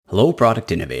Hello,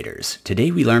 product innovators.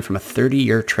 Today we learn from a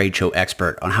 30-year trade show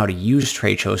expert on how to use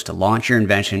trade shows to launch your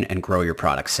invention and grow your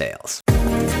product sales.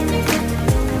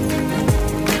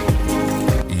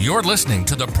 You're listening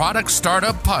to the Product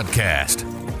Startup Podcast,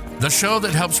 the show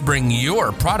that helps bring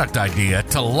your product idea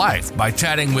to life by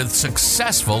chatting with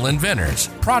successful inventors,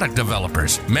 product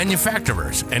developers,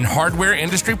 manufacturers, and hardware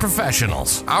industry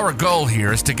professionals. Our goal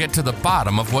here is to get to the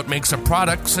bottom of what makes a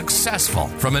product successful,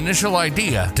 from initial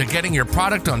idea to getting your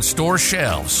product on store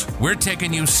shelves. We're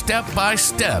taking you step by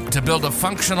step to build a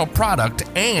functional product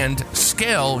and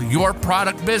scale your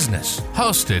product business.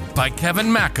 Hosted by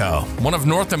Kevin Macko, one of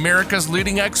North America's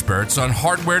leading experts on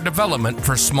hardware development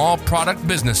for small product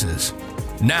businesses.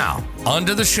 Now,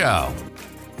 onto the show.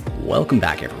 Welcome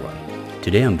back, everyone.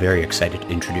 Today I'm very excited to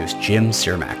introduce Jim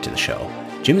Cermak to the show.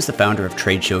 Jim is the founder of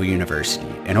Trade Show University,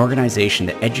 an organization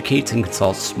that educates and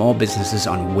consults small businesses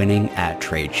on winning at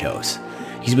trade shows.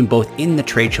 He's been both in the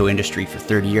trade show industry for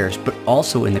 30 years, but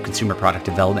also in the consumer product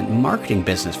development and marketing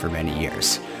business for many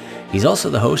years. He's also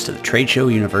the host of the Trade Show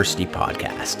University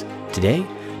podcast. Today,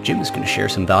 Jim is going to share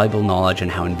some valuable knowledge on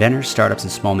how inventors, startups,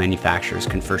 and small manufacturers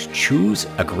can first choose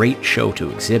a great show to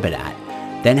exhibit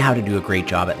at, then how to do a great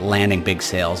job at landing big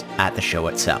sales at the show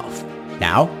itself.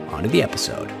 Now, on to the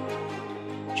episode.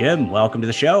 Jim, welcome to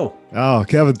the show. Oh,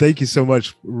 Kevin, thank you so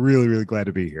much. Really glad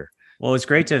to be here. Well, it's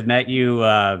great to have met you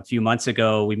a few months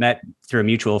ago. We met through a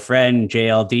mutual friend,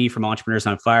 JLD from Entrepreneurs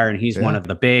on Fire, and he's one of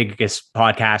the biggest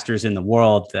podcasters in the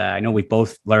world. I know we've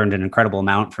both learned an incredible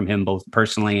amount from him, both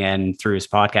personally and through his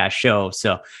podcast show.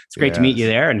 So it's great to meet you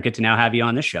there and good to now have you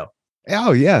on this show.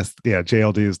 Oh, yes. Yeah,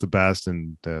 JLD is the best.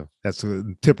 And that's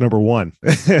tip number one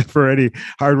for any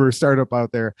hardware startup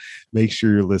out there. Make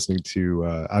sure you're listening to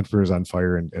Entrepreneurs on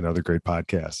Fire and other great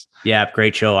podcasts. Yeah,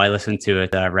 great show. I listen to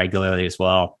it regularly as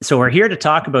well. So we're here to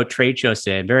talk about trade shows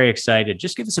today. I'm very excited.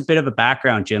 Just give us a bit of a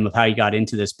background, Jim, of how you got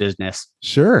into this business.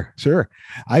 Sure.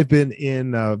 I've been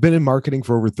in marketing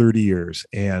for over 30 years.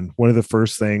 And one of the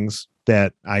first things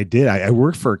that I did, I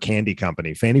worked for a candy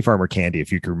company, Fannie Farmer Candy,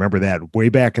 if you can remember that, way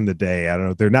back in the day. I don't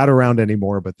know, they're not around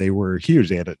anymore, but they were huge.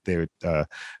 They had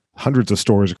hundreds of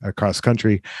stores across the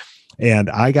country. And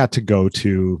I got to go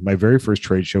to my very first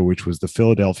trade show, which was the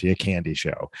Philadelphia Candy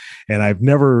Show. And I've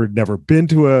never been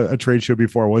to a trade show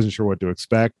before. I wasn't sure what to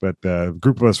expect, but a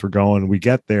group of us were going. We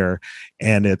get there,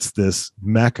 and it's this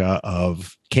mecca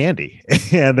of candy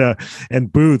and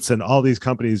booths and all these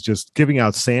companies just giving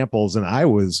out samples. And I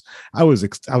was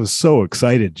so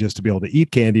excited just to be able to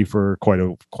eat candy for quite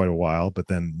a while, but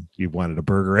then you wanted a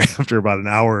burger after about an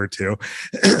hour or two.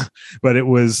 But it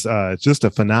was just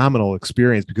a phenomenal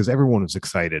experience because everyone was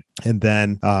excited. And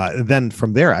then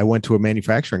from there, I went to a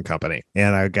manufacturing company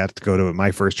and I got to go to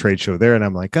my first trade show there. And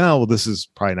I'm like, oh, well, this is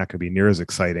probably not going to be near as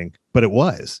exciting, but it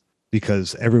was,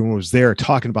 because everyone was there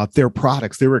talking about their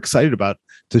products. They were excited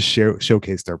to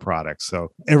showcase their products.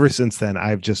 So ever since then,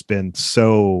 I've just been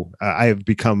I have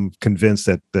become convinced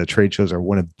that the trade shows are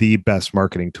one of the best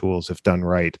marketing tools if done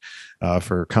right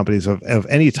for companies of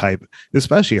any type,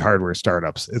 especially hardware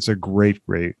startups. It's a great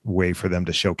way for them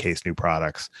to showcase new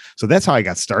products. So that's how I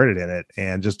got started in it.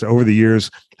 And just over the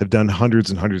years, I've done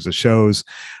hundreds and hundreds of shows,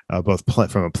 both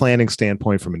from a planning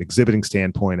standpoint, from an exhibiting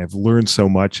standpoint. I've learned so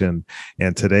much, and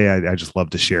today I just love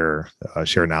to share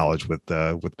knowledge with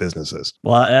businesses.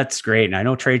 Well, that's great. And I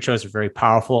know trade shows are very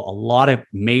powerful. A lot of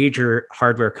major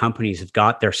hardware companies have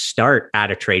got their start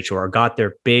at a trade show or got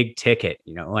their big ticket,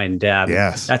 and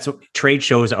yes, that's what trade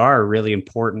shows are, a really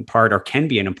important part, or can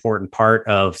be an important part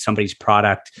of somebody's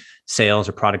product sales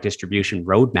or product distribution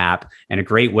roadmap, and a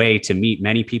great way to meet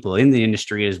many people in the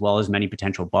industry as well as many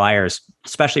potential buyers,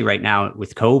 especially right now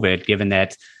with COVID, given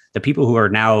that the people who are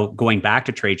now going back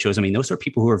to trade shows, those are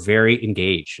people who are very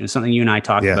engaged. And something you and I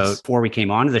talked about before we came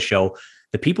onto the show.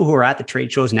 The people who are at the trade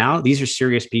shows now, these are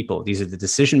serious people. These are the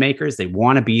decision makers. They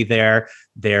want to be there.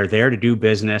 They're there to do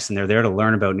business, and they're there to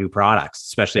learn about new products,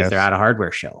 especially if they're at a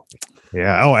hardware show.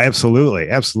 Yeah. Oh, absolutely.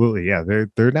 Yeah.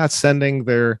 They're not sending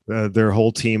their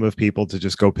whole team of people to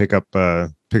just go pick up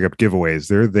giveaways.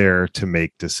 They're there to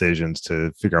make decisions,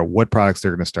 to figure out what products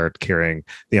they're going to start carrying.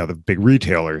 The big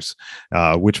retailers,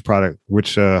 which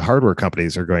hardware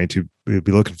companies are going to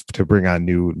be looking to bring on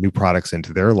new products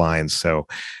into their lines. So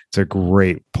it's a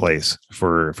great place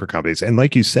for companies. And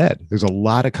like you said, there's a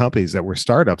lot of companies that were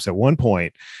startups at one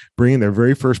point, bringing their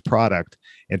very first product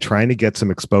and trying to get some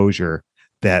exposure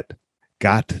that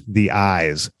got the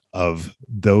eyes of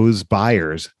those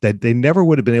buyers that they never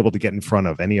would have been able to get in front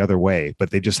of any other way, but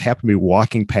they just happened to be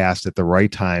walking past at the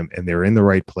right time, and they're in the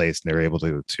right place, and they're able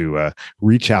to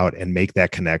reach out and make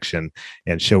that connection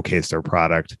and showcase their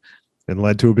product, and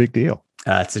led to a big deal.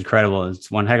 It's incredible.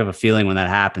 It's one heck of a feeling when that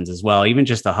happens as well. Even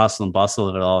just the hustle and bustle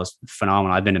of it all is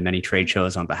phenomenal. I've been to many trade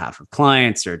shows on behalf of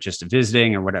clients or just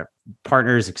visiting or whatever,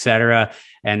 partners, et cetera.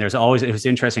 And there's always, it was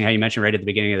interesting how you mentioned right at the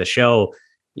beginning of the show,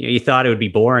 you thought it would be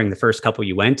boring the first couple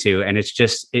you went to. And it's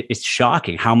just, it's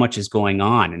shocking how much is going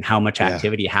on and how much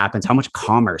activity happens, how much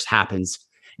commerce happens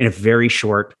in a very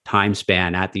short time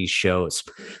span at these shows.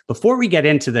 Before we get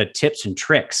into the tips and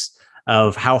tricks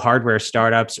of how hardware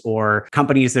startups or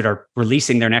companies that are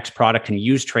releasing their next product can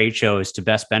use trade shows to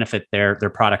best benefit their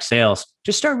product sales,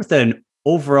 just start with an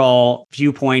overall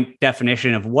viewpoint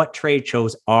definition of what trade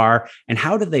shows are and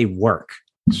how do they work?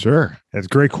 Sure. That's a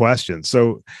great question.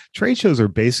 So trade shows are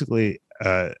basically,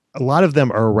 a lot of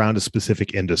them are around a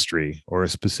specific industry or a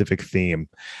specific theme.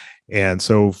 And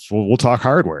so we'll talk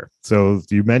hardware. So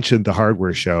you mentioned the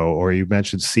hardware show, or you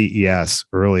mentioned CES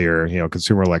earlier,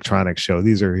 Consumer Electronics Show.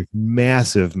 These are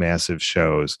massive, massive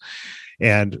shows.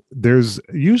 And there's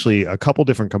usually a couple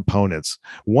different components.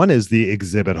 One is the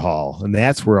exhibit hall, and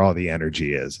that's where all the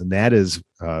energy is. And that is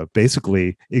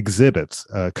basically exhibits,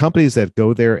 companies that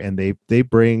go there and they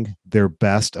bring their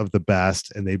best of the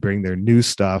best, and they bring their new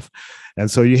stuff. And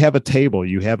so you have a table,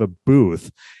 you have a booth,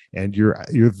 and you're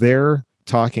there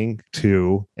talking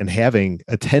to and having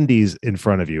attendees in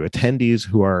front of you, attendees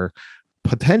who are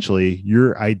potentially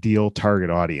your ideal target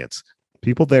audience.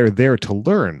 People that are there to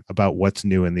learn about what's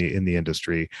new in the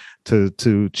industry,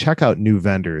 to check out new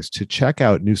vendors, to check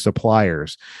out new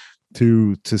suppliers,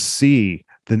 to see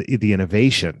the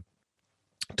innovation,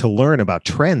 to learn about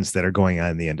trends that are going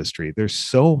on in the industry. There's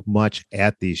so much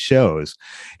at these shows.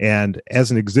 And as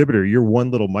an exhibitor, you're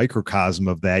one little microcosm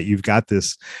of that. You've got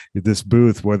this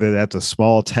booth, whether that's a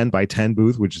small 10 by 10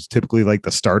 booth, which is typically like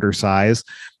the starter size,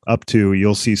 up to,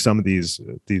 you'll see some of these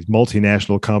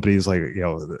multinational companies, like,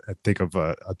 I think of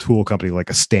a tool company like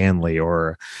a Stanley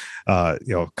or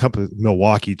company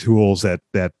Milwaukee Tools, that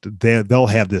they'll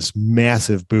have this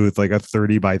massive booth, like a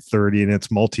 30 by 30, and it's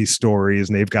multi-stories,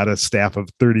 and they've got a staff of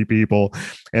 30 people.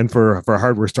 And for a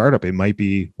hardware startup, it might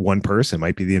be one person, it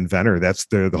might be the inventor. That's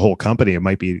the whole company. It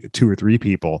might be 2 or 3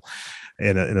 people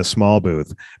in a small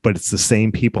booth, but it's the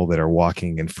same people that are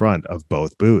walking in front of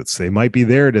both booths. They might be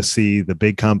there to see the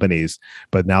big companies,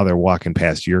 but now they're walking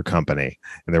past your company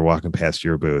and they're walking past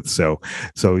your booth. So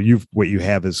what you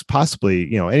have is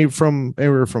possibly,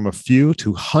 anywhere from a few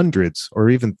to hundreds or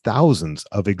even thousands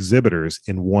of exhibitors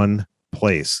in one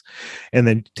place. And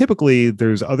then typically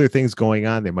there's other things going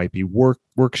on. There might be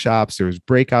workshops, there's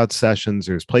breakout sessions,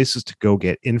 there's places to go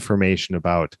get information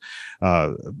about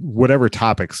whatever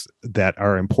topics that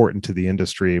are important to the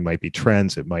industry. It might be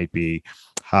trends, it might be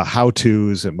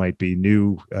how-tos, it might be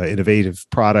new innovative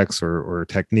products or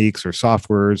techniques or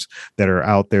softwares that are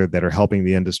out there that are helping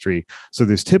the industry. So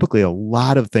there's typically a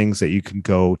lot of things that you can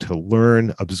go to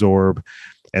learn, absorb,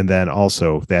 and then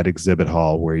also that exhibit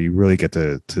hall where you really get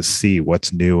to see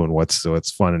what's new and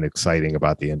what's fun and exciting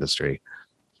about the industry.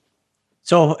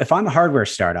 So if I'm a hardware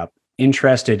startup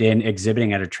interested in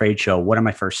exhibiting at a trade show, what are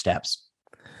my first steps?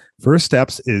 First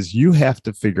steps is you have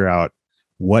to figure out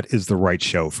what is the right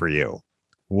show for you.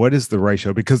 What is the right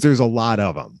show? Because there's a lot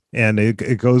of them. And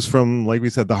it goes from, like we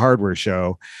said, the hardware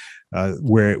show,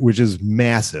 which is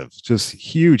massive, just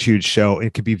huge show.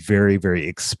 It could be very, very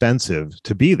expensive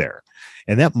to be there.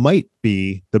 And that might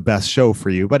be the best show for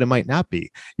you, but it might not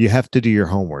be. You have to do your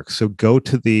homework. So go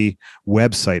to the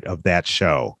website of that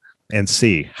show and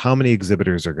see how many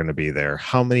exhibitors are going to be there.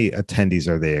 How many attendees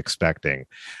are they expecting?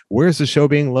 Where's the show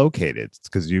being located?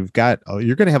 Because you're going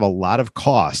to have a lot of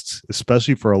costs,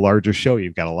 especially for a larger show.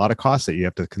 You've got a lot of costs that you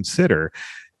have to consider.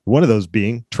 One of those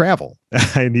being travel.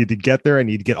 I need to get there. I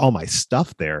need to get all my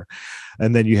stuff there.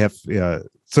 And then you have,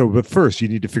 but first you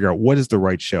need to figure out what is the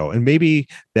right show. And maybe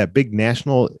that big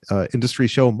national industry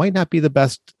show might not be the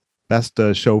best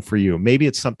show for you. Maybe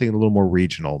it's something a little more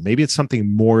regional. Maybe it's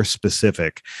something more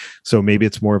specific. So maybe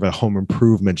it's more of a home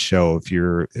improvement show if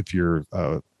your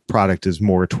product is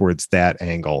more towards that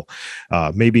angle.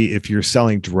 Maybe if you're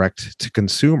selling direct to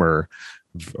consumer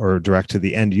or direct to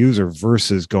the end user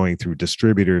versus going through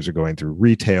distributors or going through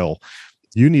retail,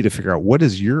 you need to figure out what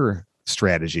is your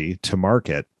strategy to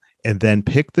market, and then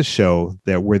pick the show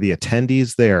that where the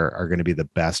attendees there are going to be the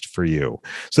best for you.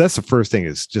 So that's the first thing,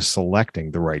 is just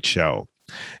selecting the right show.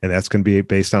 And that's going to be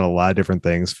based on a lot of different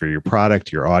things for your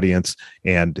product, your audience,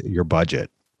 and your budget.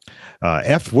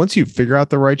 Once you figure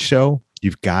out the right show,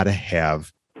 you've got to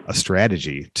have a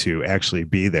strategy to actually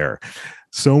be there.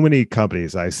 So many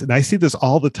companies, I see this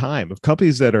all the time, of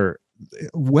companies that are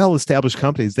well-established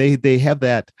companies, they have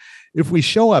that, if we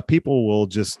show up, people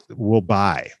will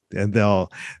buy, and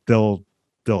they'll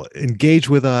they'll engage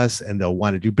with us and they'll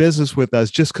want to do business with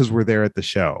us just because we're there at the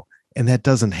show. And that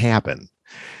doesn't happen.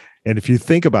 And if you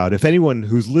think about, if anyone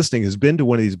who's listening has been to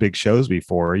one of these big shows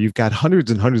before, you've got hundreds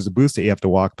and hundreds of booths that you have to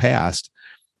walk past.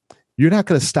 You're not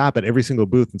going to stop at every single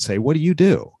booth and say, what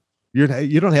do?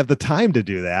 You don't have the time to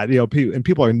do that. And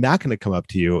people are not going to come up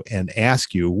to you and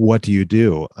ask you, what do you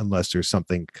do? Unless there's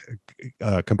something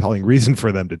compelling reason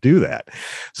for them to do that.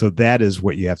 So that is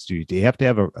what you have to do. You have to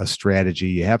have a strategy.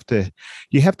 You have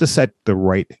to set the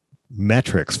right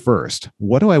metrics first.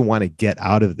 What do I want to get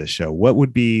out of the show? What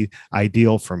would be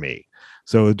ideal for me?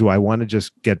 So do I want to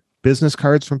just get business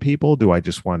cards from people? Do I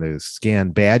just want to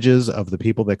scan badges of the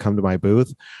people that come to my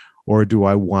booth? Or do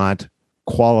I want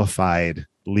qualified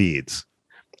leads?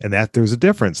 And that there's a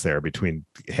difference there between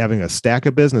having a stack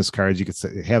of business cards. You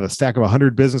could have a stack of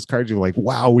 100 business cards. You're like,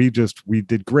 wow, we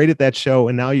did great at that show.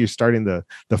 And now you're starting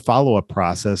the follow-up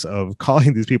process of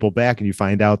calling these people back, and you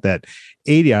find out that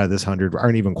 80 out of this 100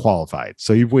 aren't even qualified.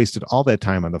 So you've wasted all that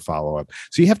time on the follow-up.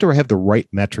 So you have to have the right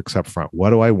metrics up front.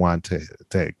 What do I want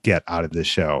to get out of this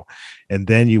show? And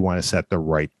then you want to set the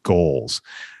right goals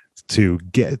to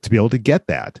be able to get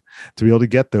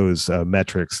those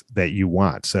metrics that you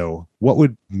want. So what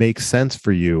would make sense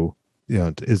for you?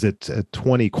 Is it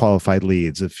 20 qualified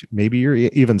leads? If maybe you're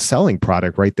even selling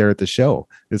product right there at the show,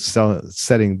 it's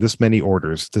setting this many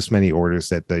orders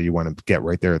that you want to get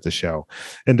right there at the show.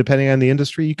 And depending on the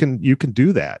industry, you can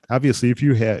do that. Obviously, if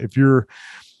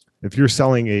you're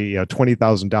selling a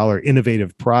 $20,000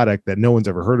 innovative product that no one's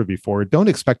ever heard of before, don't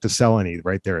expect to sell any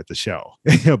right there at the show.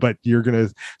 But you're going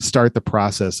to start the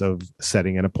process of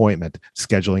setting an appointment,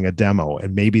 scheduling a demo,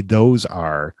 and maybe those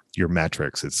are your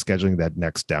metrics. It's scheduling that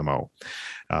next demo.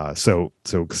 So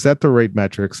set the right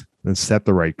metrics and set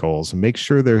the right goals, and make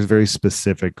sure there's very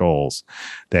specific goals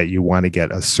that you want to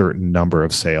get a certain number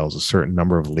of sales, a certain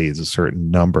number of leads, a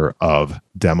certain number of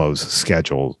demos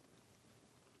scheduled.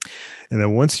 And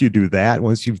then once you do that,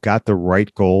 once you've got the right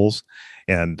goals,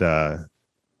 and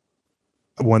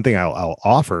one thing I'll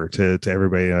offer to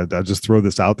everybody, I'll just throw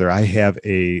this out there. I have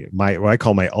what I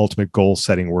call my ultimate goal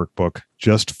setting workbook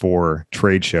just for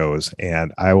trade shows,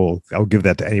 and I'll give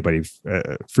that to anybody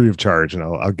free of charge, and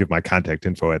I'll give my contact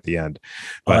info at the end.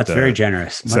 Well, that's very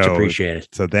generous. Much appreciated.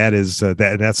 So that is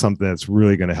that's something that's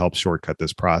really going to help shortcut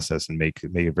this process and make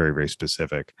it very, very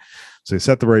specific. So you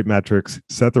set the right metrics,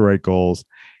 set the right goals.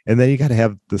 And then you got to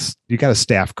have this, you got to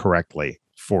staff correctly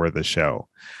for the show.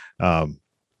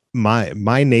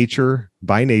 My nature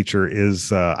by nature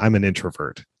is I'm an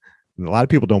introvert. And a lot of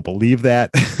people don't believe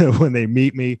that when they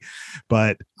meet me,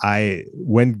 but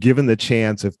when given the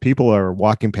chance, if people are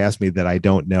walking past me that I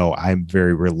don't know, I'm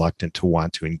very reluctant to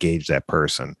want to engage that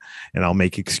person. And I'll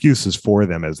make excuses for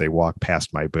them as they walk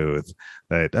past my booth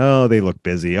that, oh, they look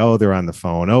busy. Oh, they're on the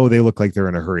phone. Oh, they look like they're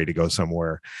in a hurry to go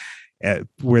somewhere.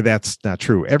 Where that's not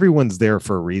true. Everyone's there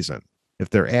for a reason. If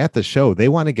they're at the show, they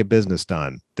want to get business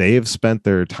done. They have spent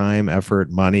their time, effort,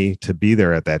 money to be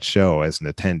there at that show as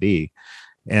an attendee,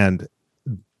 and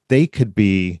they could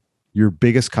be your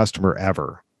biggest customer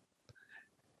ever.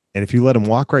 And if you let them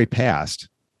walk right past,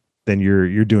 then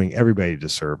you're doing everybody a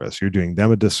disservice. You're doing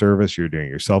them a disservice. You're doing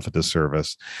yourself a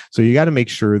disservice. So you got to make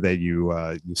sure that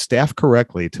you staff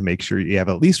correctly to make sure you have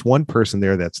at least one person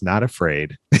there that's not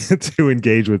afraid to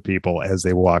engage with people as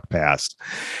they walk past.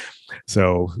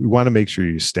 So we want to make sure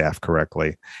you staff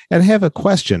correctly and have a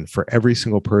question for every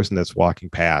single person that's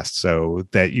walking past, so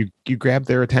that you grab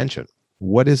their attention.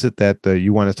 What is it that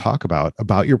you want to talk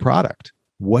about your product?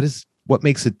 What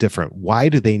makes it different? Why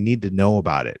do they need to know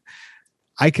about it?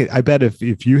 I bet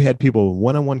if you had people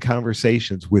one-on-one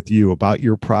conversations with you about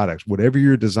your product, whatever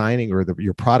you're designing or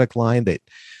your product line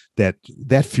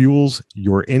that fuels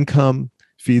your income,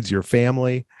 feeds your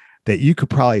family, that you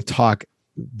could probably talk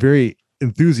very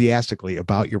enthusiastically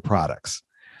about your products.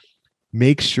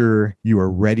 Make sure you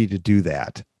are ready to do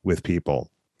that with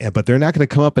people. But they're not going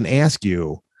to come up and ask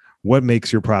you what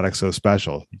makes your product so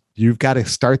special. You've got to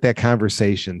start that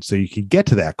conversation so you can get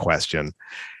to that question.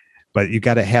 But you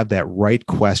got to have that right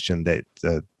question that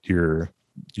you're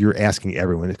asking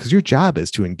everyone, because your job is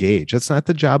to engage. That's not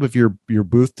the job of your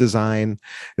booth design.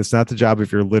 It's not the job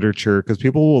of your literature, because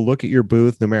people will look at your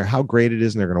booth no matter how great it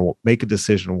is, and they're going to make a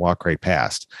decision and walk right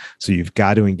past. So you've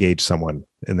got to engage someone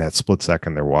in that split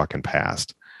second they're walking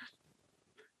past.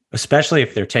 Especially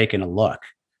if they're taking a look.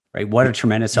 Right. What a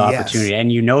tremendous opportunity. Yes.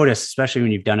 And you notice, especially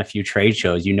when you've done a few trade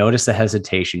shows, you notice the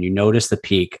hesitation, you notice the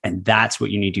peak, and that's what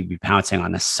you need to be pouncing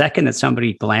on. The second that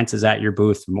somebody glances at your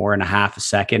booth for more than a half a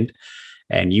second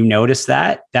and you notice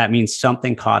that, that means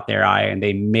something caught their eye and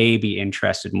they may be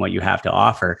interested in what you have to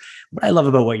offer. What I love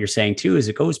about what you're saying too is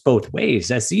it goes both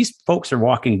ways. As these folks are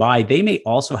walking by, they may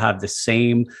also have the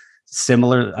similar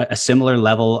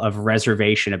level of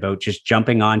reservation about just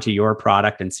jumping onto your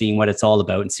product and seeing what it's all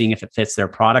about and seeing if it fits their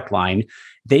product line.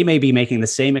 They may be making the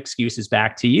same excuses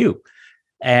back to you.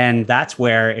 And that's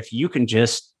where, if you can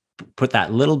just put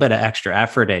that little bit of extra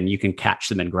effort in, you can catch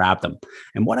them and grab them.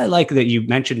 And what I like that you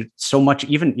mentioned so much,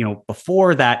 even,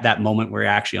 before that moment where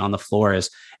you're actually on the floor, is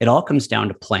it all comes down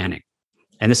to planning.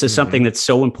 And this is something that's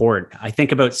so important. I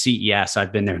think about CES.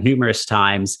 I've been there numerous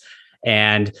times,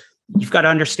 and you've got to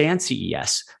understand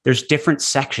CES. There's different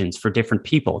sections for different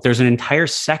people. There's an entire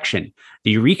section,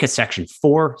 the Eureka section,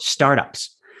 for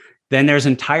startups. Then there's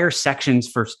entire sections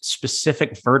for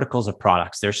specific verticals of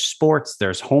products. There's sports,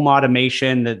 there's home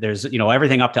automation, there's,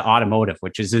 everything up to automotive,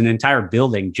 which is an entire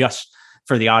building just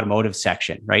for the automotive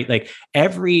section, right? Like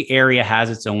every area has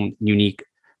its own unique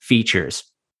features.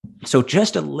 So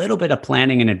just a little bit of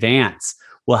planning in advance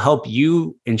will help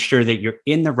you ensure that you're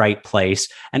in the right place.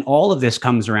 And all of this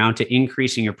comes around to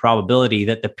increasing your probability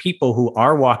that the people who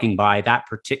are walking by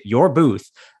your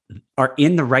booth are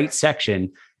in the right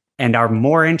section and are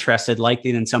more interested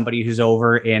likely than somebody who's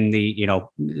over in the,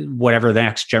 whatever the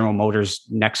next General Motors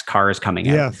next car is coming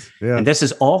out. Yes. And this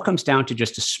is all comes down to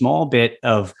just a small bit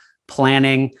of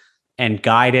planning and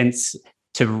guidance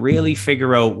to really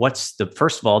figure out what's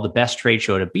first of all, the best trade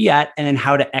show to be at, and then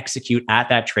how to execute at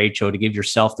that trade show to give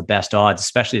yourself the best odds,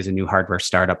 especially as a new hardware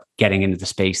startup getting into the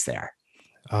space there.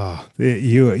 Oh,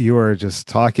 you are just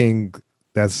talking.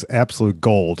 That's absolute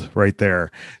gold right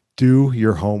there. Do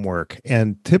your homework.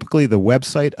 And typically the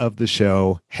website of the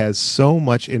show has so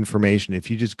much information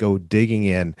if you just go digging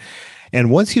in.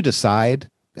 And once you decide,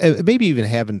 maybe even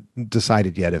haven't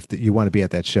decided yet if you want to be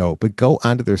at that show, but go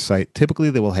onto their site.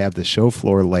 Typically they will have the show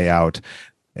floor layout.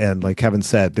 And like Kevin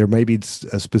said, there may be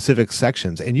specific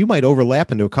sections, and you might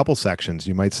overlap into a couple sections.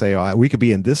 You might say, we could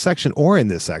be in this section or in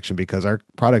this section because our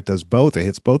product does both. It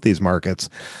hits both these markets.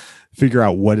 Figure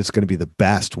out what is going to be the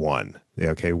best one.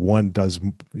 Okay,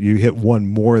 you hit one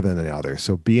more than the other.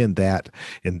 So be in that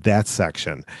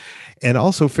section. And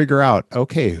also figure out,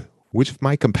 okay, which of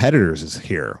my competitors is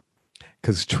here?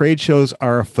 Because trade shows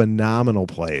are a phenomenal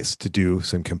place to do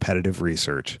some competitive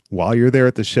research. While you're there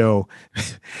at the show,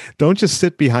 don't just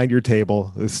sit behind your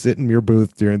table, sit in your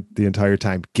booth during the entire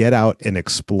time. Get out and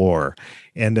explore,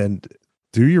 and then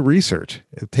do your research.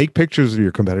 Take pictures of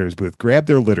your competitors' booth, grab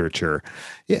their literature,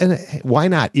 and why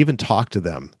not even talk to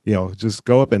them? Just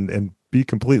go up and be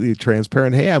completely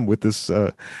transparent. Hey, I'm with this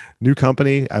new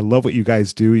company. I love what you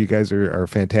guys do. You guys are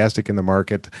fantastic in the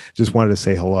market. Just wanted to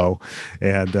say hello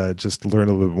and just learn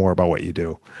a little bit more about what you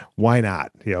do. Why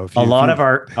not? A lot of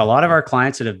our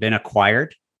clients that have been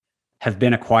acquired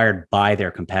by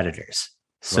their competitors.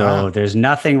 So wow. There's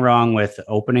nothing wrong with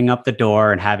opening up the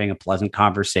door and having a pleasant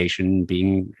conversation,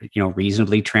 being,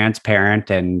 reasonably transparent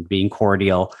and being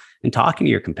cordial and talking to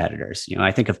your competitors.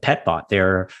 I think of PetBot.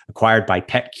 They're acquired by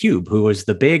PetCube, who was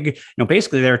the big,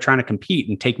 basically they were trying to compete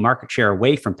and take market share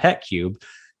away from PetCube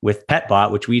with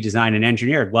PetBot, which we designed and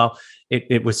engineered. Well,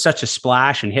 it was such a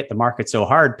splash and hit the market so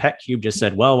hard. PetCube just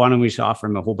said, well, why don't we just offer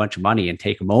them a whole bunch of money and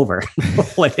take them over,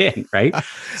 roll it in, right?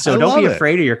 So don't be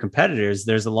afraid of your competitors.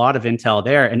 There's a lot of intel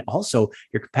there. And also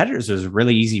your competitors is a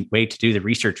really easy way to do the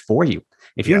research for you.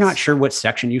 If you're not sure what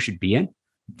section you should be in,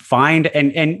 find,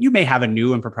 and you may have a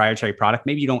new and proprietary product.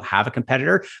 Maybe you don't have a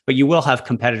competitor, but you will have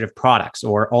competitive products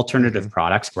or alternative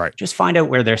products. Right. Just find out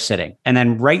where they're sitting. And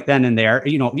then right then and there,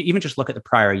 even just look at the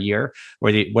prior year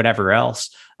or whatever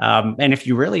else. And if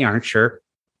you really aren't sure,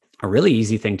 a really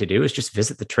easy thing to do is just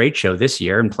visit the trade show this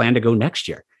year and plan to go next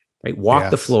year. Right?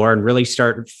 Walk the floor and really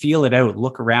feel it out,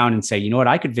 look around and say, you know what,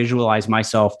 I could visualize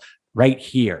myself right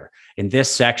here in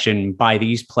this section by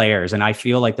these players. And I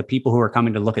feel like the people who are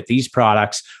coming to look at these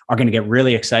products are going to get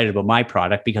really excited about my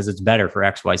product because it's better for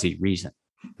XYZ reason.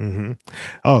 Mm-hmm.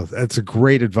 Oh, that's a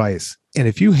great advice. And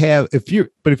if you're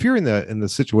in the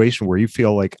situation where you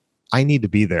feel like I need to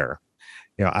be there,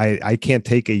 I can't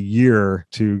take a year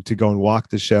to go and walk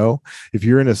the show. If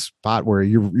you're in a spot where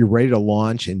you're ready to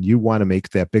launch and you want to make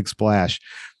that big splash,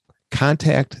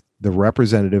 contact the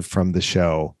representative from the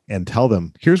show and tell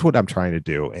them, here's what I'm trying to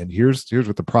do. And here's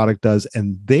what the product does.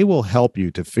 And they will help you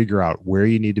to figure out where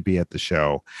you need to be at the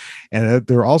show. And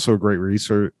they're also a great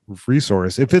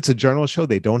resource. If it's a general show,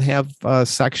 they don't have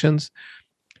sections.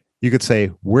 You could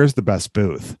say, where's the best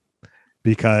booth?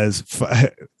 Because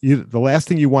the last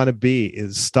thing you want to be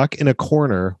is stuck in a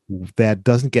corner that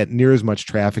doesn't get near as much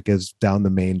traffic as down the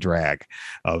main drag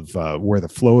of where the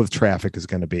flow of traffic is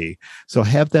going to be. So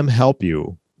have them help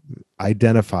you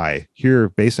identify here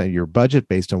based on your budget,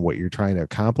 based on what you're trying to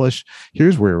accomplish.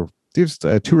 There's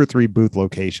 2 or 3 booth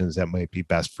locations that might be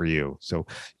best for you. So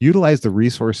utilize the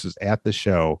resources at the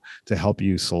show to help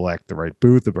you select the right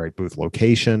booth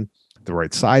location, the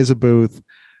right size of booth,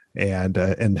 and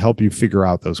help you figure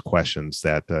out those questions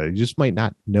that you just might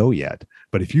not know yet.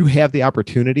 But if you have the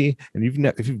opportunity and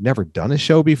if you've never done a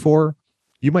show before,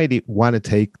 you might want to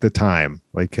take the time,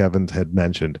 like Kevin had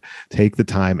mentioned, take the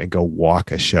time and go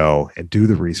walk a show and do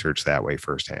the research that way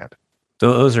firsthand.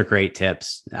 Those are great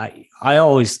tips. I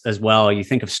always, as well, you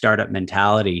think of startup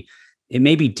mentality, it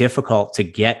may be difficult to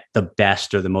get the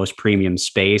best or the most premium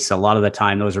space. A lot of the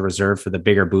time, those are reserved for the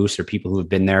bigger booths or people who have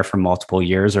been there for multiple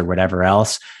years or whatever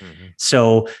else. Mm-hmm.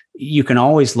 So you can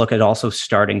always look at also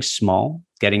starting small,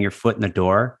 getting your foot in the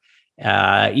door.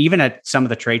 Even at some of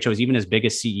the trade shows, even as big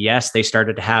as CES, they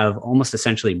started to have almost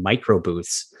essentially micro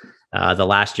booths the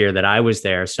last year that I was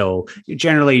there. So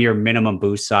generally your minimum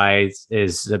booth size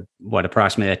is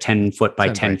approximately a 10 foot by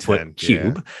 10 foot cube.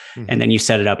 Yeah. Mm-hmm. And then you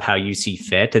set it up how you see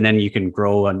fit, and then you can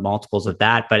grow on multiples of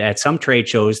that. But at some trade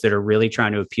shows that are really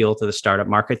trying to appeal to the startup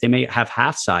market, they may have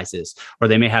half sizes, or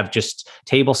they may have just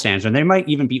table stands, or they might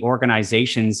even be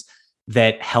organizations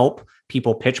that help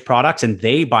people pitch products, and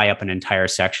they buy up an entire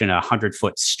section,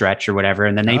 100-foot stretch or whatever.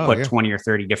 And then they put 20 or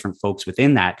 30 different folks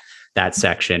within that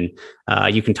section.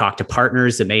 You can talk to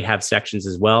partners that may have sections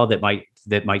as well that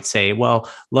might say, well,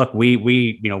 look,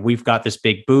 we've got this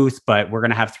big booth, but we're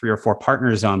going to have 3 or 4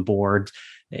 partners on board.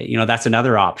 That's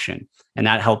another option. And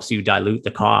that helps you dilute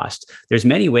the cost. There's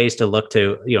many ways to look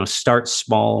to, start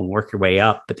small and work your way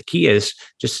up. But the key is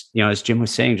just, as Jim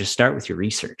was saying, just start with your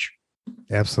research.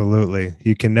 Absolutely.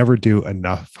 You can never do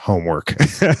enough homework.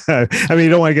 I mean, you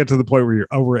don't want to get to the point where you're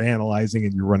over analyzing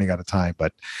and you're running out of time,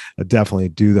 but definitely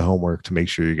do the homework to make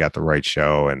sure you got the right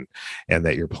show and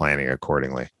that you're planning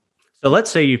accordingly. So let's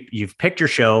say you've picked your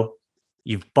show,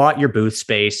 you've bought your booth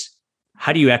space.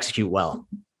 How do you execute well?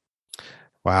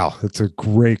 Wow, that's a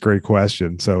great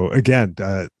question. So again,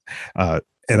 and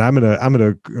I'm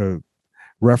gonna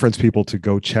reference people to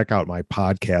go check out my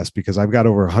podcast, because I've got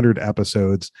over 100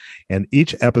 episodes, and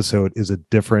each episode is a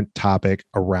different topic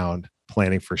around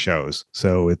planning for shows.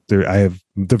 So I have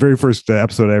the very first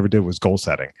episode I ever did was goal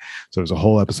setting. So there's a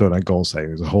whole episode on goal setting.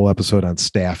 There's a whole episode on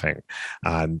staffing,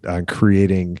 on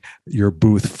creating your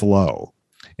booth flow.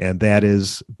 And that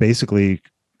is basically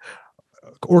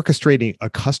orchestrating a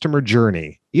customer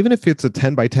journey. Even if it's a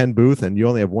 10 by 10 booth and you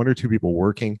only have 1 or 2 people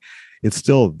working, it's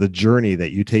still the journey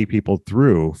that you take people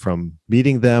through, from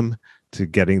meeting them to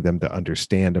getting them to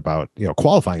understand about,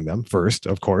 qualifying them first.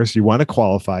 Of course, you want to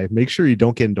qualify. Make sure you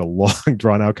don't get into long,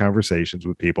 drawn out conversations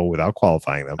with people without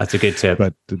qualifying them. That's a good tip.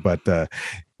 But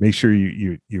make sure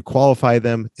you qualify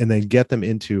them, and then get them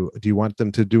into, do you want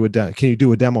them to do a demo? Can you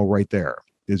do a demo right there?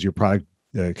 Is your product,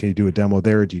 can you do a demo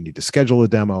there? Do you need to schedule a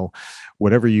demo?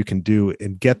 Whatever you can do,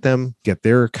 and get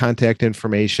their contact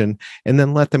information, and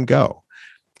then let them go.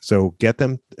 So get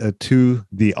them to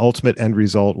the ultimate end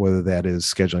result, whether that is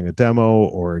scheduling a demo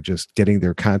or just getting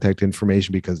their contact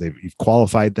information because you've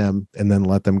qualified them, and then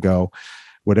let them go.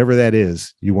 Whatever that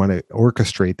is, you want to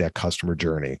orchestrate that customer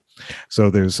journey. So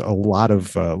there's a lot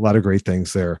of great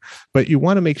things there, but you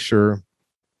want to make sure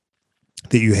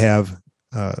that you have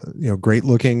great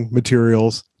looking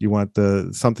materials. You want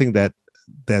something that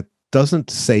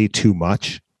doesn't say too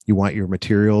much. You want your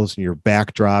materials and your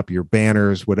backdrop, your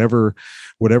banners, whatever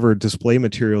display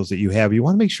materials that you have, you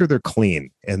want to make sure they're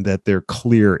clean and that they're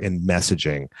clear in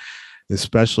messaging,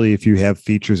 especially if you have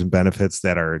features and benefits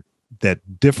that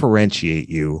differentiate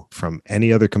you from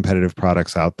any other competitive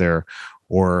products out there.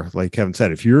 Or like Kevin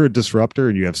said, if you're a disruptor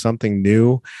and you have something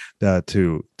new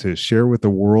to share with the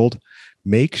world,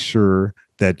 make sure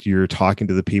that you're talking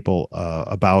to the people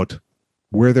about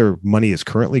where their money is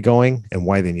currently going and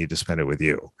why they need to spend it with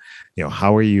you.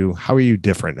 How are you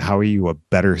different? How are you a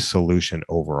better solution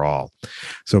overall?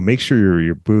 So make sure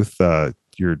your booth,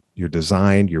 your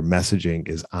design, your messaging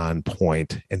is on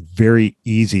point and very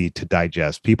easy to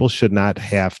digest. People should not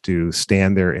have to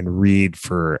stand there and read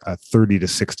for 30 to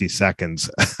 60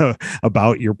 seconds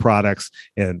about your products,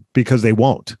 and because they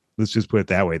won't. Let's just put it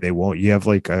that way. They won't. You have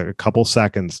like a couple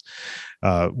seconds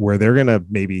where they're going to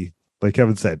maybe, like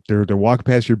Kevin said, they're walking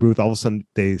past your booth. All of a sudden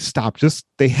they stop,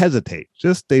 they hesitate.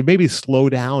 They maybe slow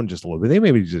down just a little bit. They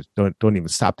maybe just don't even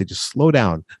stop. They just slow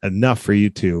down enough for you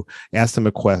to ask them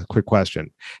a quick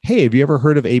question. Hey, have you ever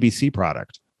heard of ABC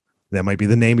product? That might be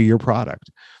the name of your product.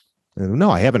 And,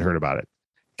 no, I haven't heard about it.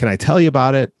 Can I tell you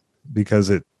about it? because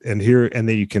and then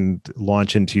you can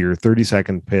launch into your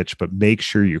 30-second pitch, but make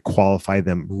sure you qualify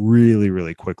them really,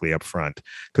 really quickly up front.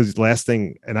 Because last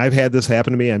thing, and I've had this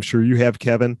happen to me, I'm sure you have,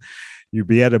 Kevin, you'd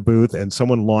be at a booth and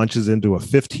someone launches into a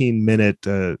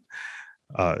 15-minute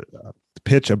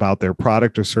pitch about their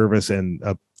product or service, and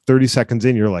 30 seconds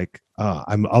in, you're like,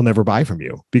 I'll never buy from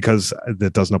you because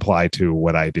that doesn't apply to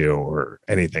what I do or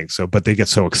anything. So, but they get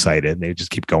so excited and they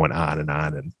just keep going on.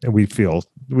 And we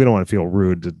don't want to feel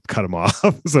rude to cut them off.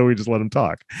 So we just let them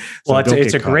talk. So well,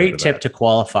 it's a great tip to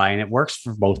qualify, and it works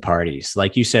for both parties.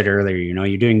 Like you said earlier,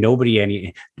 you're doing nobody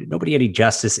any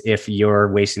justice if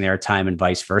you're wasting their time, and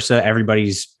vice versa.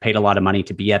 Everybody's paid a lot of money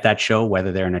to be at that show,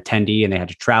 whether they're an attendee and they had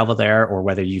to travel there, or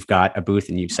whether you've got a booth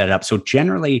and you've set it up. So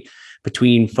generally,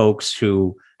 between folks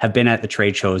who have been at the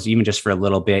trade shows, even just for a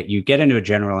little bit, you get into a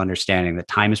general understanding that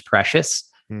time is precious,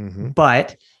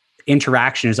 but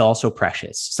interaction is also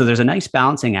precious. So there's a nice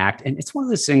balancing act. And it's one of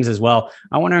those things as well.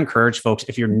 I want to encourage folks,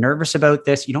 if you're nervous about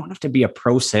this, you don't have to be a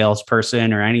pro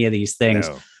salesperson or any of these things.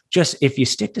 No. Just if you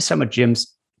stick to some of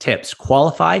Jim's tips,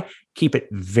 qualify, keep it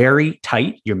very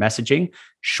tight, your messaging,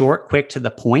 short, quick, to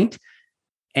the point.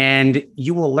 And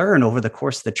you will learn over the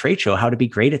course of the trade show how to be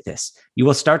great at this. You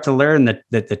will start to learn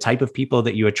the type of people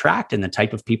that you attract and the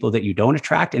type of people that you don't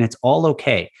attract. And it's all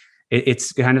okay.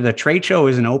 It's kind of, the trade show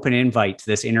is an open invite to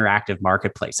this interactive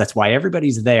marketplace. That's why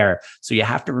everybody's there. So you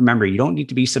have to remember, you don't need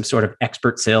to be some sort of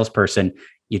expert salesperson.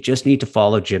 You just need to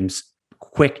follow Jim's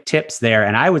quick tips there.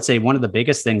 And I would say one of the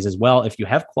biggest things as well, if you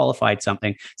have qualified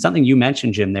something you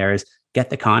mentioned, Jim, there is get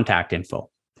the contact info.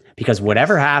 Because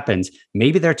whatever happens,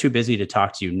 maybe they're too busy to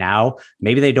talk to you now.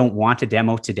 Maybe they don't want a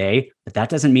demo today, but that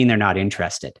doesn't mean they're not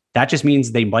interested. That just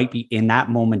means they might be in that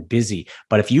moment busy.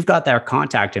 But if you've got their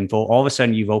contact info, all of a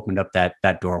sudden you've opened up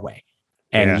that doorway,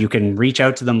 and you can reach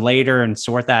out to them later and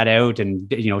sort that out, and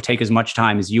take as much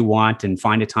time as you want and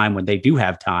find a time when they do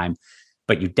have time.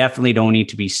 But you definitely don't need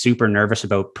to be super nervous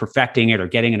about perfecting it or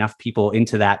getting enough people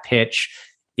into that pitch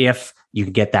if you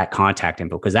can get that contact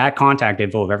info, because that contact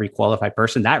info of every qualified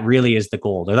person, that really is the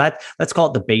gold, or let's call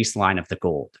it the baseline of the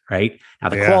gold, right? Now,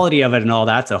 the quality of it and all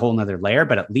that's a whole nother layer,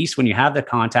 but at least when you have the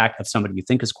contact of somebody you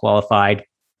think is qualified,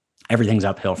 everything's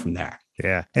uphill from there.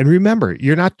 Yeah. And remember,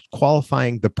 you're not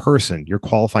qualifying the person, you're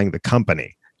qualifying the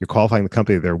company. You're qualifying the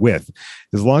company they're with.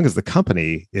 As long as the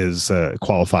company is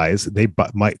qualifies, they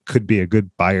could be a good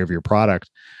buyer of your product.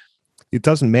 It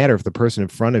doesn't matter if the person in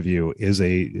front of you is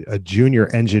a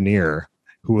junior engineer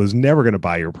who is never going to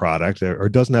buy your product or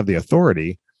doesn't have the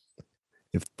authority.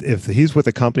 If he's with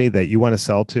a company that you want to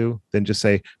sell to, then just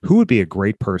say, who would be a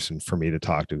great person for me to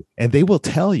talk to? And they will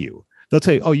tell you. They'll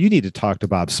tell you, oh, you need to talk to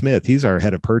Bob Smith. He's our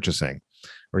head of purchasing.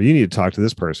 Or you need to talk to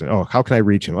this person. Oh, how can I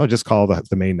reach him? Oh, just call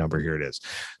the main number. Here it is.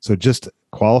 So just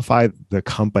qualify the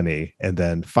company and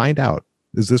then find out,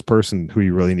 is this person who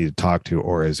you really need to talk to,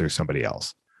 or is there somebody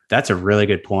else? That's a really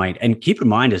good point. And keep in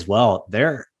mind as well,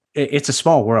 it's a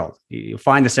small world. You'll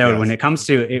find this out when it comes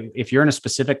to, if you're in a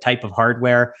specific type of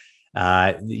hardware,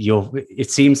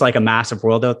 it seems like a massive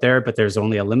world out there, but there's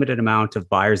only a limited amount of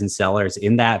buyers and sellers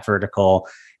in that vertical.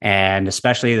 And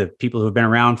especially the people who've been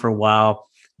around for a while,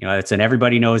 it's an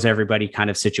everybody knows everybody kind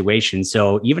of situation.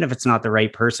 So even if it's not the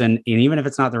right person, and even if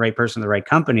it's not the right person, the right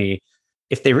company,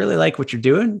 if they really like what you're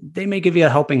doing, they may give you a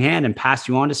helping hand and pass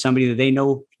you on to somebody that they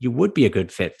know you would be a good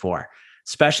fit for,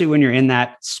 especially when you're in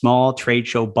that small trade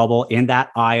show bubble, in that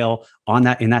aisle,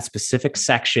 in that specific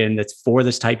section that's for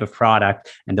this type of product.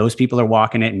 And those people are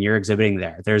walking it and you're exhibiting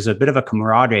there. There's a bit of a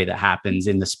camaraderie that happens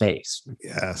in the space.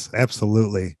 Yes,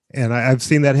 absolutely. And I've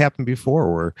seen that happen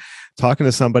before. We're talking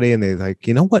to somebody and they're like,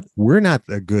 you know what? We're not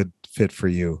a good fit for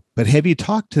you, but have you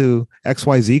talked to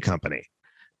XYZ company?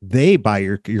 They buy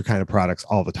your kind of products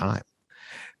all the time.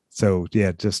 So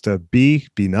yeah, just be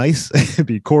nice,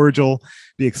 be cordial,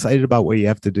 be excited about what you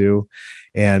have to do,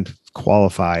 and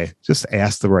qualify. Just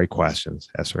ask the right questions.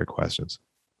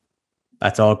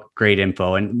 That's all great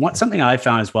info. And something I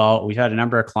found as well, we've had a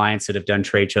number of clients that have done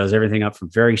trade shows, everything up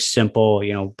from very simple,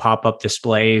 pop-up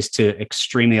displays to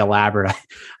extremely elaborate.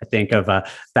 I think of a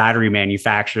battery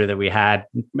manufacturer that we had,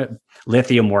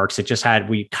 Lithium Works.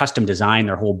 We custom designed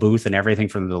their whole booth and everything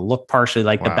from the look partially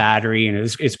like the battery. And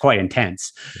it's quite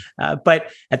intense.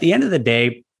 But at the end of the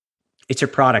day, it's your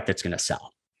product that's going to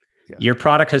sell. Yeah. Your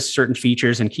product has certain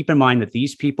features, and keep in mind that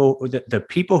these people, the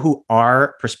people who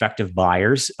are prospective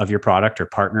buyers of your product or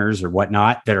partners or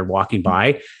whatnot that are walking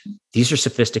by, these are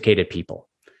sophisticated people.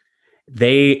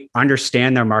 They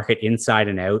understand their market inside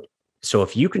and out. So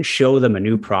if you can show them a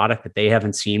new product that they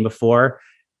haven't seen before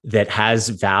that has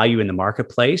value in the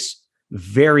marketplace,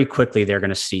 very quickly they're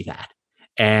going to see that.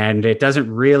 And it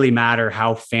doesn't really matter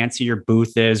how fancy your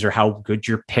booth is or how good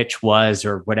your pitch was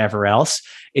or whatever else.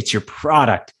 It's your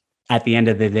product at the end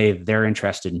of the day they're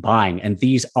interested in buying. And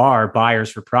these are buyers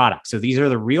for products. So these are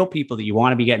the real people that you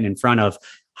want to be getting in front of,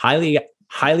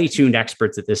 highly tuned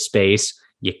experts at this space.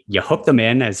 You hook them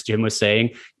in, as Jim was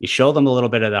saying, you show them a little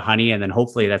bit of the honey, and then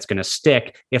hopefully that's going to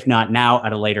stick, if not now,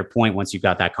 at a later point once you've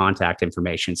got that contact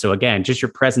information. So again, just your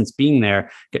presence being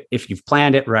there, if you've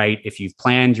planned it right, if you've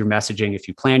planned your messaging, if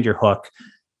you planned your hook,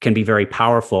 can be very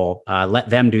powerful.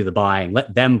 Let them do the buying.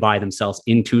 Let them buy themselves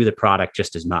into the product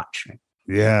just as much.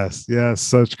 Yes,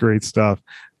 such great stuff.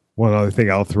 One other thing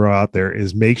I'll throw out there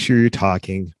is make sure you're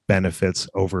talking benefits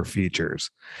over features.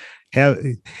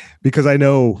 Because I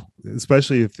know,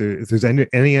 especially if there's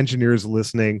any engineers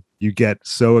listening, you get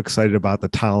so excited about the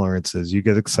tolerances, you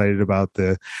get excited about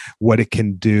what it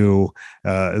can do.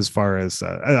 As far as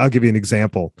I'll give you an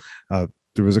example.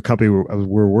 There was a company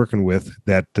we're working with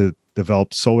that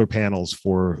developed solar panels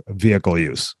for vehicle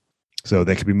use, so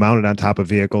they could be mounted on top of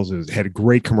vehicles. It had a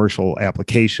great commercial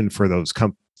application for those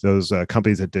companies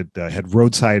that had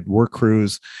roadside work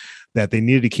crews that they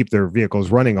needed to keep their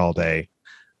vehicles running all day.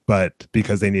 But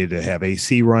because they needed to have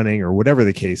AC running or whatever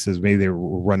the case is, maybe they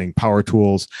were running power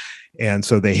tools. And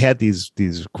so they had these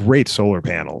great solar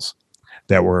panels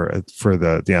that were for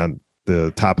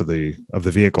the top of the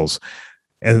vehicles.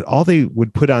 And all they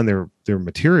would put on their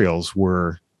materials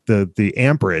were the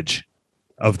amperage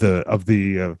of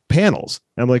the panels.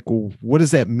 And I'm like, well, what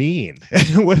does that mean?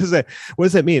 What does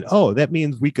that mean? Oh, that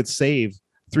means we could save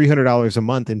 $300 a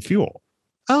month in fuel.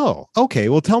 Oh, okay.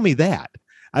 Well, tell me that.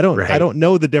 I don't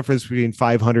know the difference between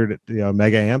 500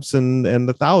 mega amps and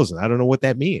 1,000. I don't know what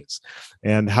that means,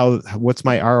 and what's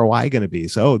my ROI going to be?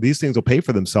 So these things will pay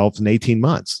for themselves in 18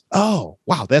 months. Oh,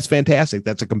 wow, that's fantastic.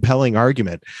 That's a compelling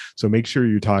argument. So make sure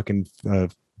you're talking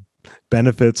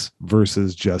benefits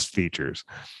versus just features.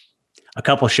 A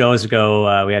couple shows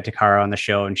ago, we had Takara on the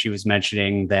show, and she was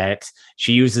mentioning that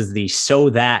she uses the "so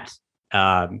that"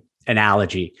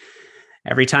 analogy.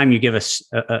 Every time you give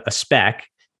a spec,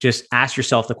 just ask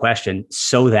yourself the question,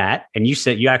 so that, and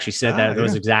you actually said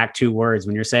those exact two words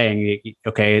when you're saying,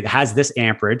 okay, it has this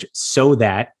amperage so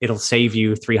that it'll save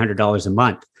you $300 a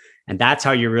month. And that's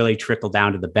how you really trickle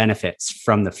down to the benefits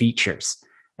from the features.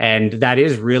 And that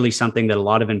is really something that a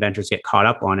lot of inventors get caught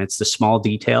up on. It's the small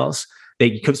details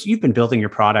because you've been building your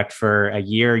product for a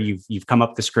year, you've come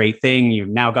up with this great thing, you've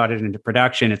now got it into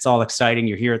production, it's all exciting,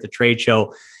 you're here at the trade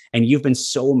show, and you've been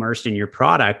so immersed in your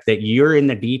product that you're in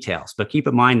the details. But keep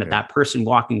in mind that person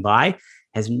walking by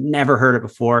has never heard it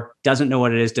before, doesn't know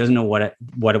what it is, doesn't know what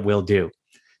it will do.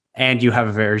 And you have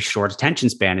a very short attention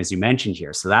span, as you mentioned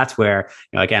here. So that's where,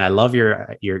 again, I love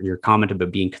your comment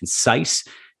about being concise,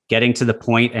 getting to the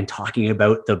point and talking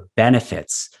about the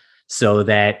benefits so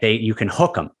that you can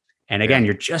hook them. And again,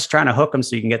 you're just trying to hook them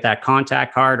so you can get that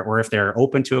contact card, or if they're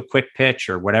open to a quick pitch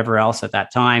or whatever else at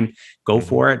that time, go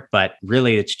for it. But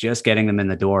really, it's just getting them in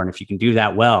the door. And if you can do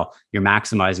that well, you're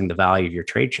maximizing the value of your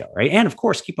trade show, right? And of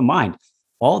course, keep in mind,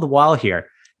 all the while here,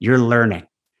 you're learning,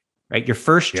 right? Your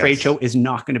first trade show is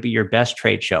not going to be your best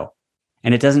trade show.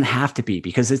 And it doesn't have to be,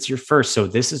 because it's your first. So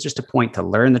this is just a point to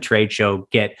learn the trade show,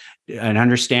 get an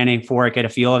understanding for it, get a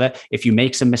feel of it. If you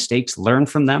make some mistakes, learn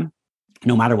from them.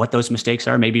 No matter what those mistakes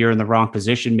are, maybe you're in the wrong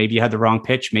position, maybe you had the wrong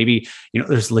pitch, maybe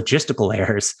there's logistical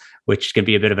errors, which can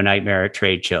be a bit of a nightmare at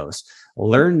trade shows.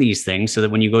 Learn these things so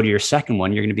that when you go to your second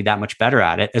one, you're going to be that much better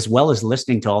at it, as well as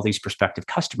listening to all these prospective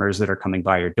customers that are coming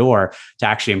by your door to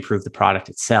actually improve the product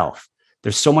itself.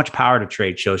 There's so much power to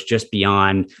trade shows just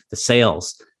beyond the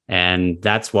sales. And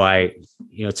that's why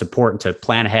it's important to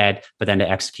plan ahead, but then to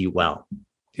execute well.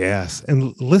 Yes.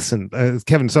 And listen,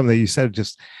 Kevin, something that you said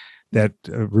that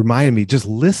reminded me, just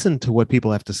listen to what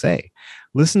people have to say.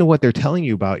 Listen to what they're telling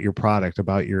you about your product,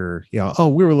 about your, oh,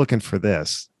 we were looking for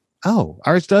this. Oh,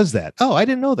 ours does that. Oh, I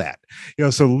didn't know that.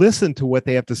 So listen to what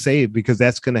they have to say, because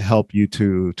that's going to help you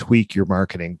to tweak your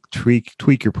marketing,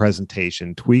 tweak your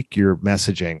presentation, tweak your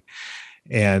messaging,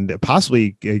 and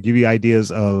possibly give you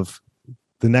ideas of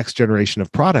the next generation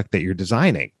of product that you're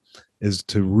designing, is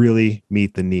to really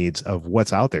meet the needs of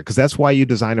what's out there. Because that's why you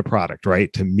design a product,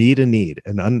 right? To meet a need,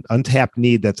 an untapped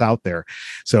need that's out there.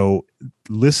 So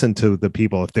listen to the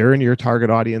people. If they're in your target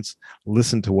audience,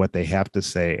 listen to what they have to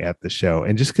say at the show,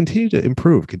 and just continue to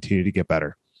improve, continue to get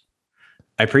better.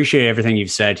 I appreciate everything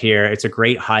you've said here. It's a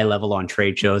great high level on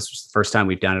trade shows. It's the first time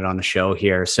we've done it on the show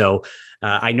here. So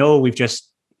I know we've just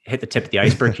hit the tip of the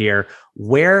iceberg here.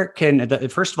 Where can,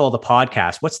 first of all, the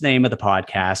podcast, what's the name of the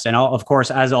podcast? And I'll, of course,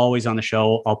 as always on the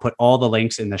show, I'll put all the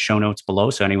links in the show notes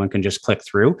below so anyone can just click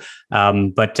through.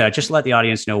 But just let the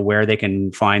audience know where they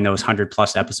can find those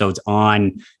 100+ episodes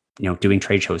on, doing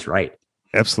trade shows right.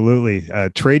 Absolutely.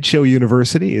 Trade Show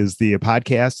University is the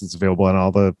podcast. It's available on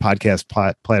all the podcast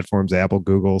platforms, Apple,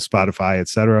 Google, Spotify,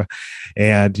 etc.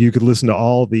 And you could listen to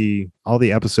all the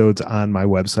episodes on my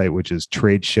website, which is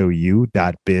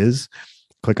tradeshowu.biz.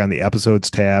 Click on the episodes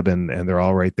tab and they're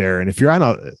all right there. And if you're on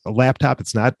a laptop,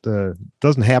 it's not,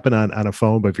 doesn't happen on a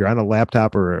phone, but if you're on a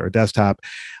laptop or a desktop,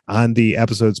 on the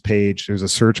episodes page, there's a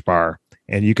search bar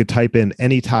and you could type in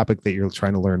any topic that you're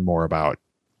trying to learn more about,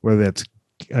 whether that's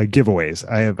giveaways.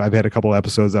 I've had a couple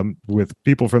episodes with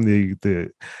people from the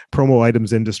promo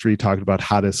items industry talking about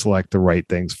how to select the right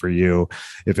things for you.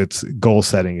 If it's goal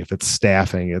setting, if it's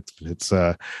staffing, it's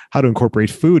how to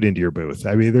incorporate food into your booth.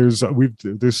 I mean, there's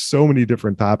so many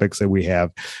different topics that we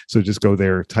have. So just go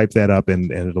there, type that up,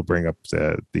 and it'll bring up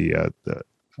the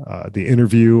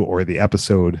interview or the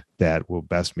episode that will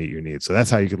best meet your needs. So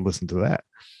that's how you can listen to that.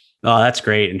 Oh, that's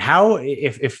great. And how,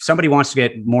 if somebody wants to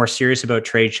get more serious about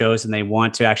trade shows and they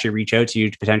want to actually reach out to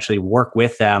you to potentially work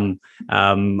with them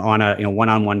on a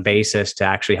one-on-one basis to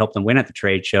actually help them win at the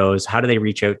trade shows, how do they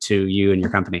reach out to you and your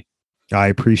company? I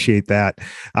appreciate that.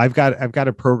 I've got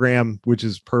a program which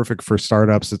is perfect for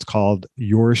startups. It's called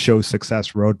Your Show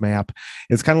Success Roadmap.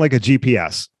 It's kind of like a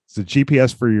GPS. It's a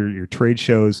GPS for your trade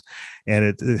shows, and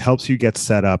it helps you get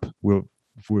set up.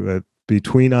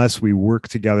 Between us, we work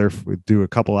together. We do a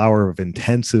couple hour of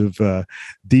intensive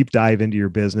deep dive into your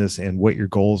business and what your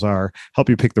goals are, help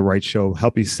you pick the right show,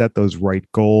 help you set those right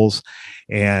goals,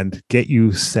 and get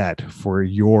you set for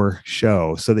your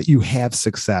show so that you have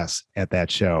success at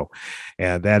that show.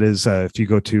 And that is, if you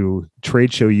go to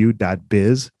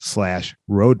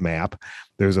tradeshowu.biz/roadmap,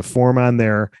 there's a form on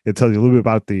there. It tells you a little bit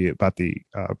about the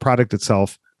product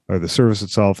itself, or the service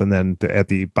itself. And then at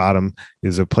the bottom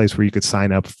is a place where you could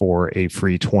sign up for a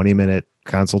free 20-minute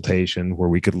consultation where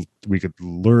you could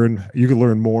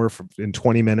learn more in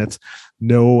 20 minutes,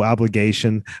 no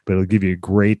obligation, but it'll give you a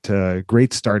great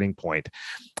starting point.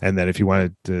 And then if you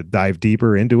wanted to dive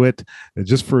deeper into it,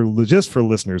 just for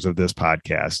listeners of this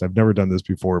podcast, I've never done this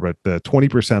before, but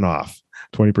 20% off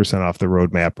the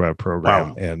roadmap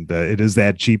program. Wow. And it is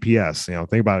that GPS.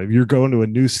 Think about it. If you're going to a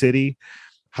new city,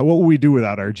 what will we do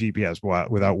without our GPS,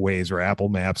 without Waze or Apple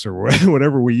Maps or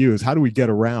whatever we use? How do we get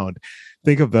around?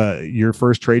 Think of your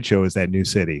first trade show as that new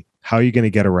city. How are you going to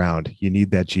get around? You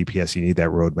need that GPS, you need that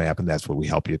roadmap, and that's what we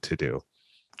help you to do.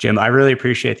 Jim, I really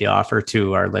appreciate the offer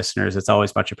to our listeners. It's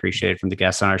always much appreciated from the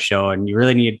guests on our show. And you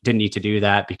really didn't need to do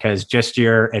that, because just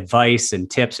your advice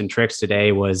and tips and tricks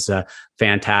today was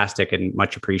fantastic and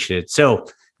much appreciated. So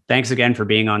thanks again for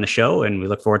being on the show, and we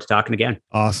look forward to talking again.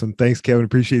 Awesome. Thanks, Kevin.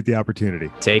 Appreciate the opportunity.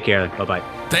 Take care. Bye-bye.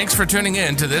 Thanks for tuning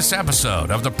in to this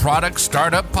episode of the Product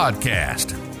Startup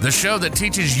Podcast, the show that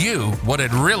teaches you what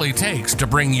it really takes to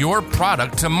bring your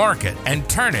product to market and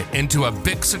turn it into a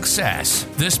big success.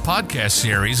 This podcast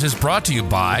series is brought to you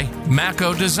by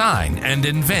Mako Design and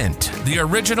Invent, the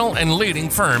original and leading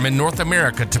firm in North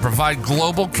America to provide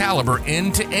global caliber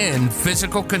end-to-end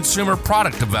physical consumer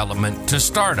product development to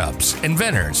startups,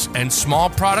 inventors, and small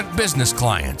product business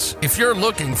clients. If you're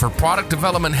looking for product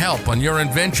development help on your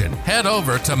invention, head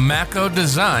over to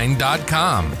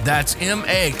makodesign.com. That's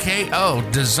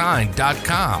MAKO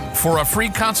Design.com for a free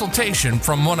consultation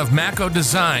from one of Mako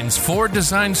Design's 4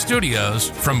 design studios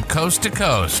from coast to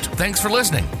coast. Thanks for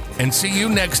listening, and see you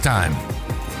next time.